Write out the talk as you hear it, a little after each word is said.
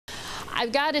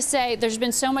I've got to say, there's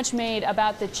been so much made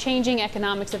about the changing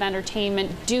economics of entertainment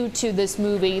due to this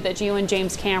movie that you and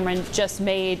James Cameron just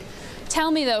made. Tell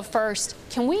me, though, first,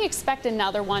 can we expect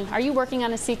another one? Are you working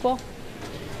on a sequel?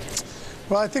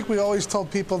 Well, I think we always told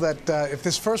people that if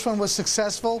this first one was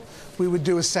successful, we would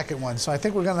do a second one. So I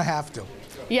think we're going to have to.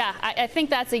 Yeah, I think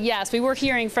that's a yes. We were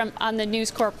hearing from on the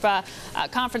News Corp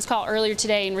conference call earlier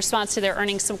today in response to their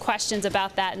earnings some questions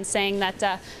about that and saying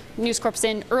that News Corp's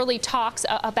in early talks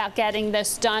about getting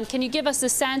this done. Can you give us a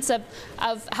sense of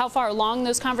how far along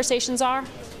those conversations are?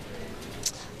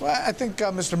 Well, I think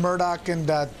Mr. Murdoch and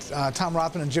Tom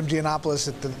Rothman and Jim Giannopoulos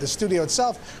at the studio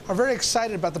itself are very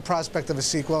excited about the prospect of a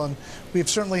sequel, and we've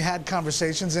certainly had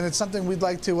conversations, and it's something we'd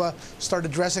like to start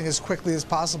addressing as quickly as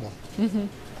possible. Mm-hmm.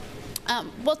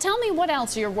 Well, tell me what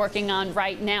else you're working on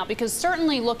right now, because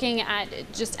certainly looking at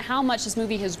just how much this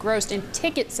movie has grossed in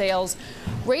ticket sales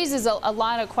raises a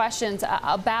lot of questions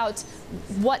about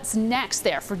what's next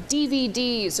there for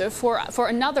DVDs or for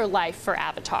another life for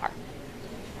Avatar.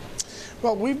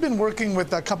 Well, we've been working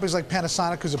with companies like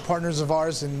Panasonic, who's a partners of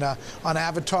ours, on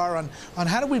Avatar, on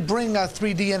how do we bring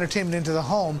 3D entertainment into the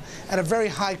home at a very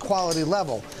high quality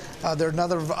level. There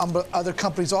are other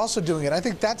companies also doing it. I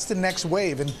think that's the next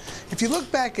wave. And if you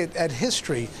look back at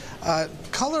history,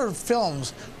 color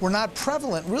films were not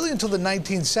prevalent really until the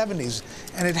 1970s.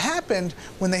 And it happened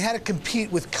when they had to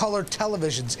compete with color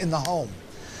televisions in the home.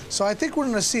 So I think we're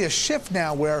going to see a shift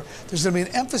now where there's going to be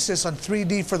an emphasis on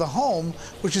 3D for the home,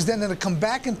 which is then going to come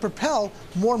back and propel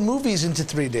more movies into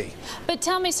 3D. But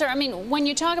tell me, sir, I mean, when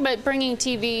you talk about bringing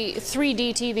 3D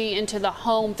TV into the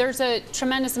home, there's a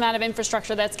tremendous amount of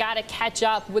infrastructure that's got to catch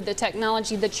up with the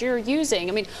technology that you're using.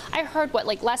 I mean, I heard, what,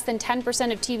 like less than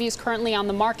 10% of TVs currently on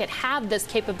the market have this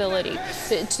capability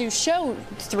to show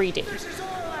 3D.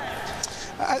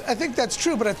 I think that's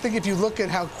true, but I think if you look at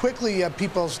how quickly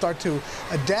people start to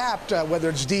adapt, whether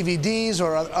it's DVDs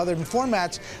or other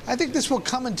formats, I think this will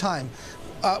come in time.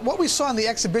 What we saw in the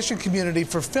exhibition community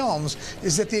for films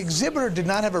is that the exhibitor did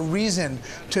not have a reason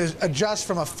to adjust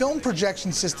from a film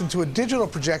projection system to a digital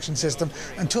projection system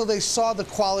until they saw the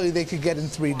quality they could get in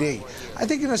 3D. I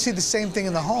think you're going to see the same thing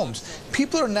in the homes.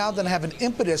 People are now going to have an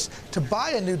impetus to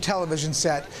buy a new television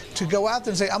set, to go out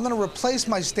there and say, I'm going to replace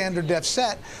my standard def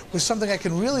set with something I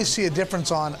can really see a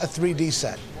difference on, a 3D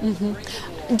set.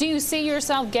 Mm-hmm. Do you see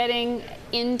yourself getting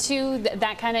into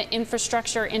that kind of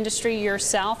infrastructure industry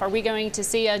yourself? Are we going to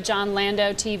see a Jon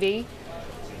Landau TV?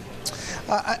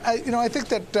 I think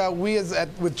that we,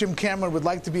 with Jim Cameron, would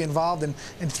like to be involved in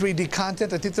 3D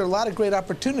content. I think there are a lot of great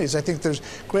opportunities. I think there's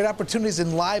great opportunities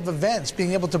in live events,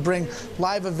 being able to bring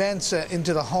live events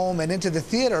into the home and into the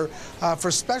theater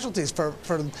for specialties, for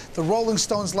the Rolling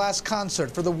Stones' last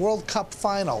concert, for the World Cup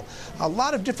final. A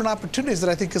lot of different opportunities that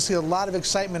I think you'll see a lot of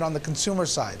excitement on the consumer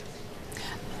side.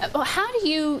 Well, how do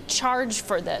you charge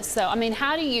for this, though? I mean,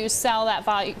 how do you sell that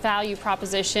value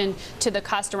proposition to the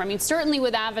customer? I mean, certainly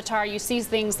with Avatar, you see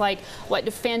things like what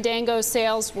Fandango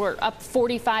sales were up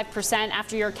 45%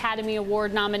 after your Academy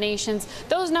Award nominations.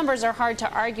 Those numbers are hard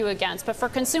to argue against. But for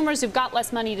consumers who've got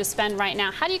less money to spend right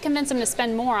now, how do you convince them to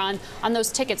spend more on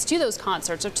those tickets to those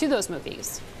concerts or to those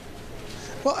movies?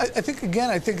 Well, I think, again,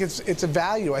 it's a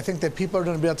value. I think that people are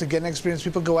going to be able to get an experience.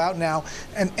 People go out now,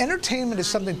 and entertainment is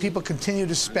something people continue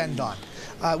to spend on.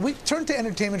 We turn to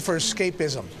entertainment for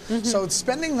escapism. Mm-hmm. So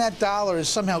spending that dollar is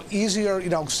somehow easier,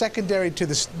 secondary to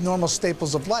the normal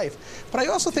staples of life. But I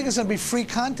also think it's going to be free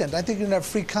content. I think you're going to have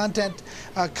free content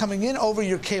coming in over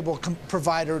your cable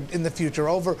provider in the future,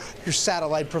 over your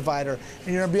satellite provider.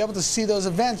 And you're going to be able to see those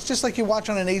events just like you watch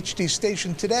on an HD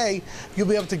station today. You'll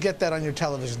be able to get that on your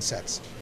television sets.